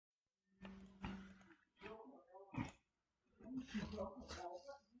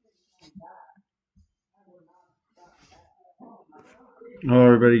Hello,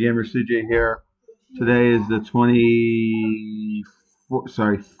 everybody. Gamer CJ here. Today is the 40th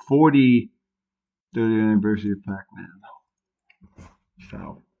anniversary of Pac-Man.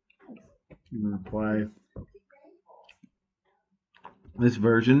 So, I'm gonna play this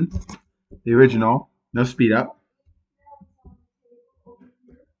version, the original, no speed up.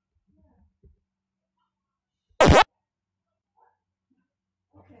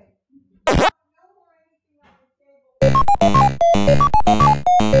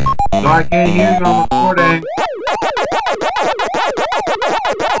 So I can't hear you on recording.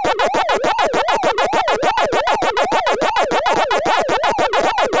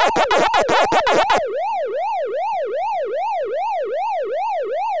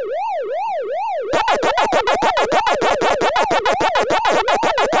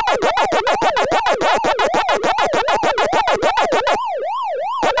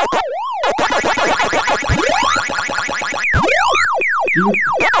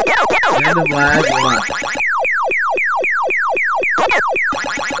 Random lag, what?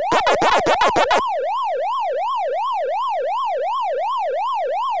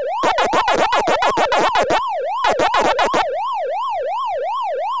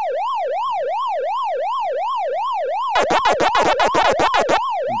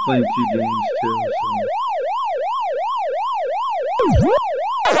 I'm playing 2 games too, so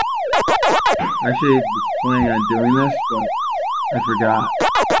actually I was planning on doing this, but I forgot.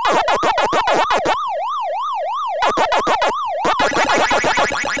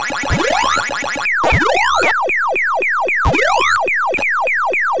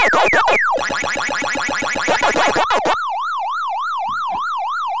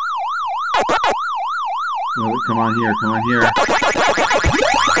 Oh, come on here, come on here.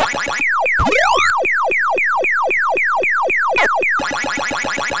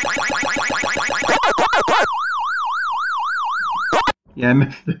 Yeah, I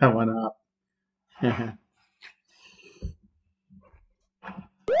messed that one up.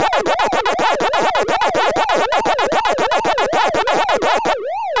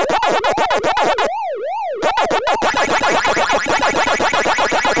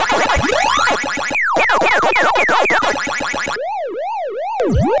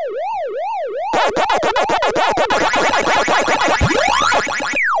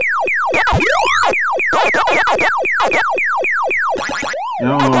 I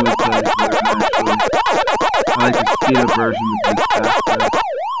don't know what it says here, actually. I like the speed up version because it's faster.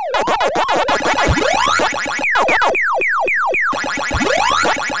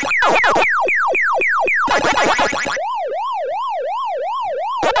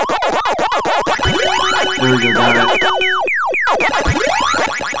 There we go, got it.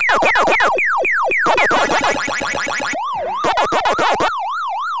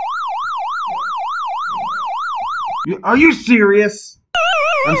 Are you serious?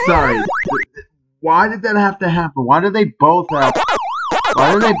 I'm sorry. Why did that have to happen? Why did they both have to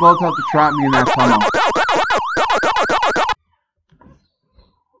trap me in that tunnel?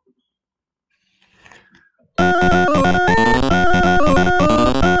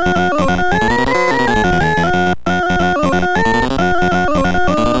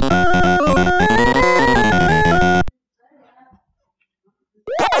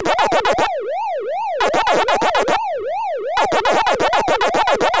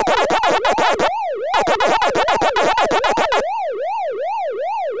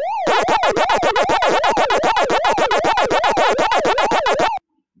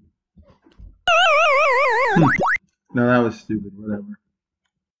 No, that was stupid. Whatever.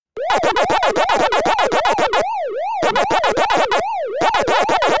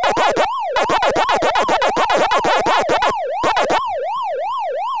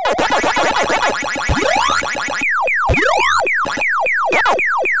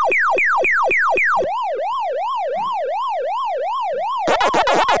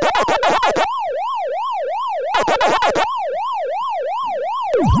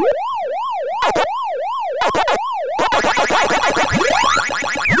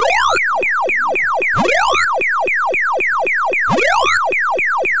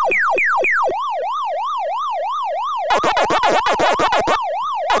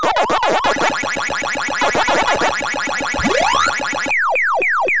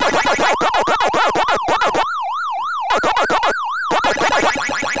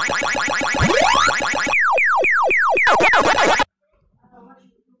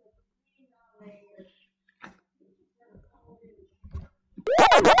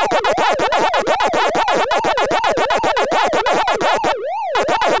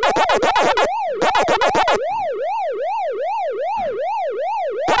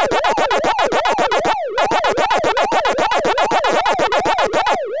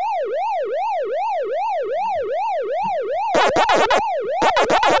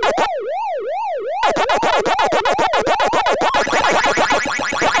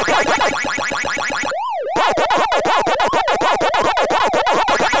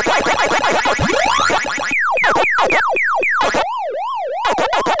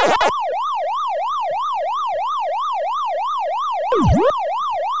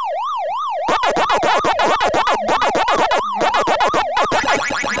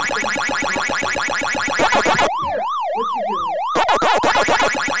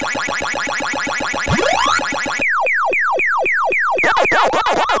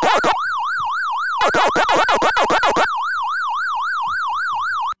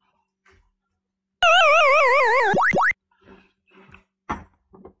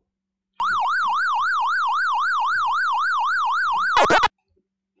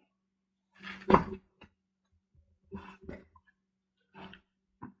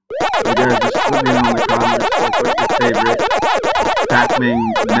 rich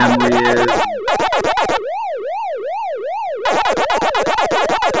Pac-Man's memory is.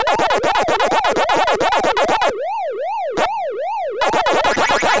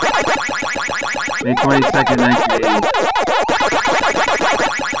 May 22nd, 1980.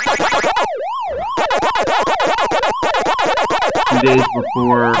 2 days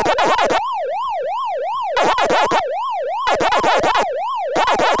before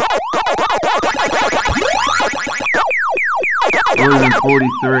version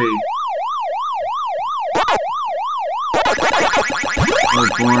 43. I was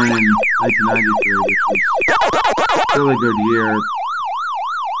born in 1993, which was a really good year.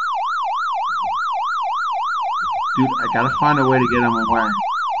 Dude, I gotta find a way to get him away.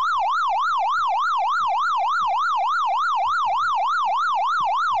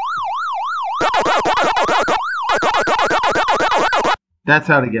 That's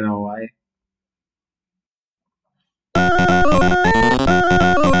how to get him away.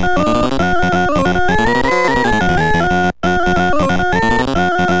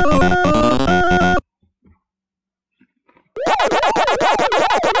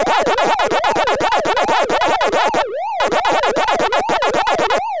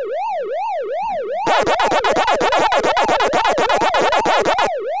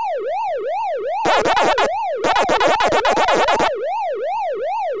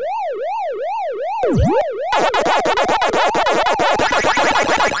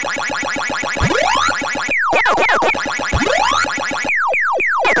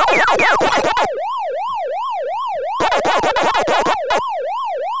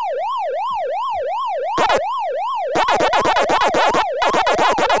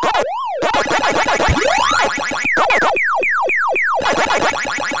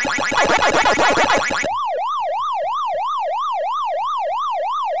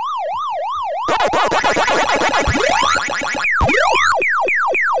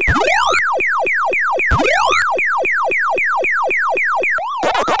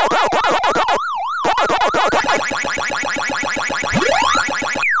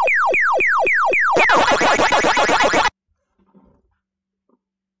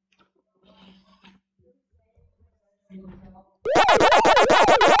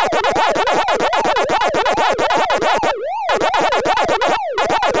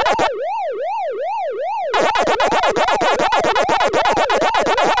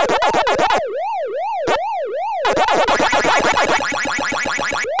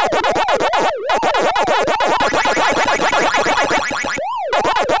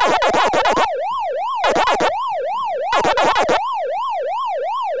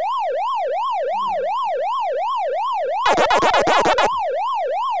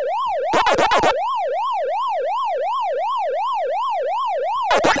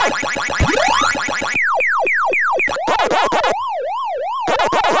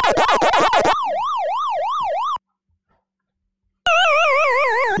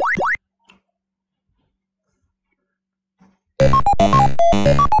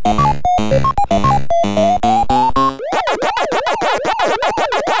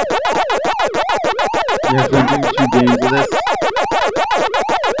 Yes, I'm doing 2 games of this.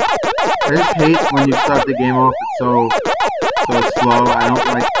 I just hate when you start the game off, it's so slow. I don't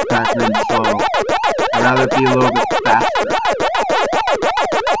like Pac-Man slow. I'd rather be a little bit faster.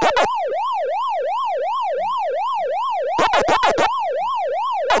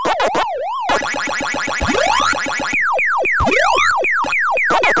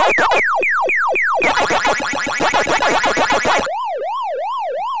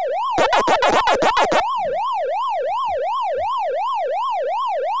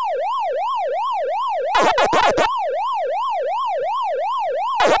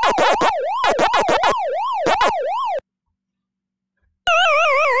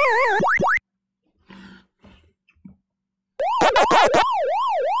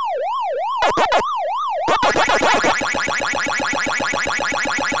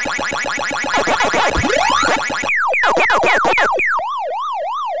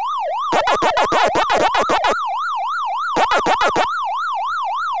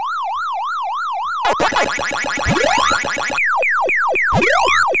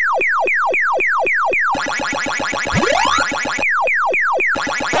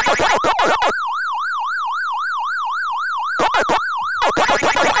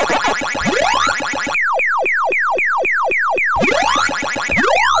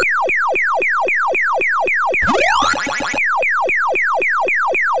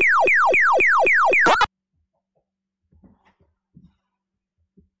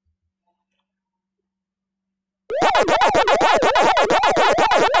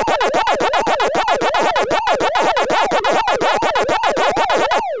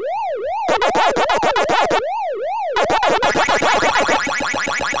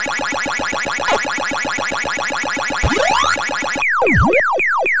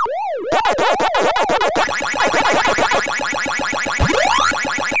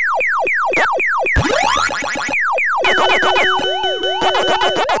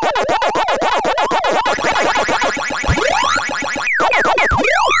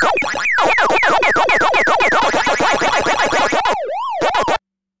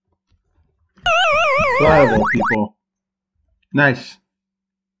 Flyable, people. Nice.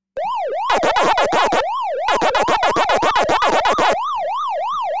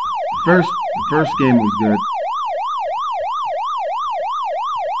 First game was good.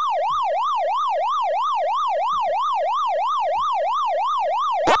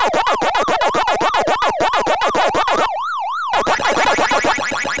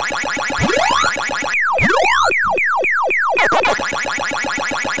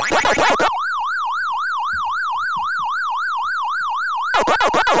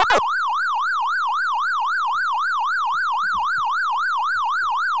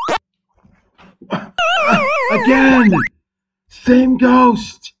 Again! Same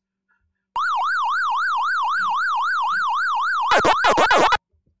ghost!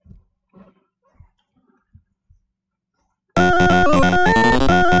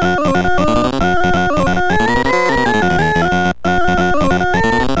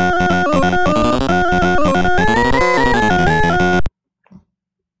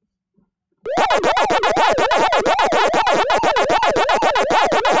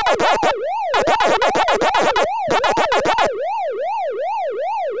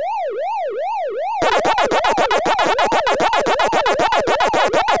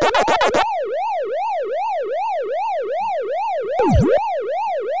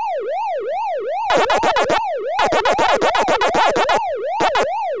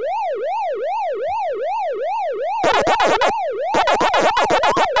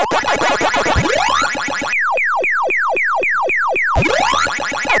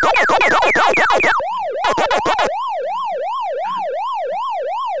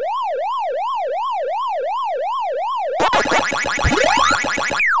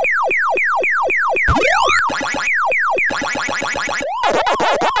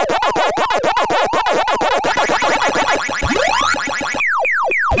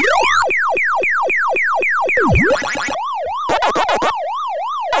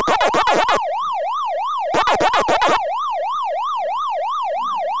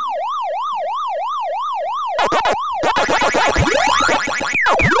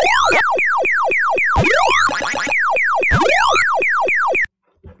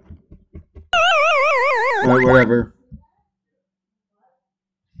 Alright, whatever.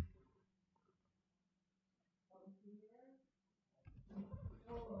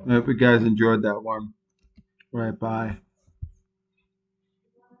 I hope you guys enjoyed that one. Alright, bye.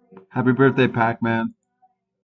 Happy birthday, Pac-Man.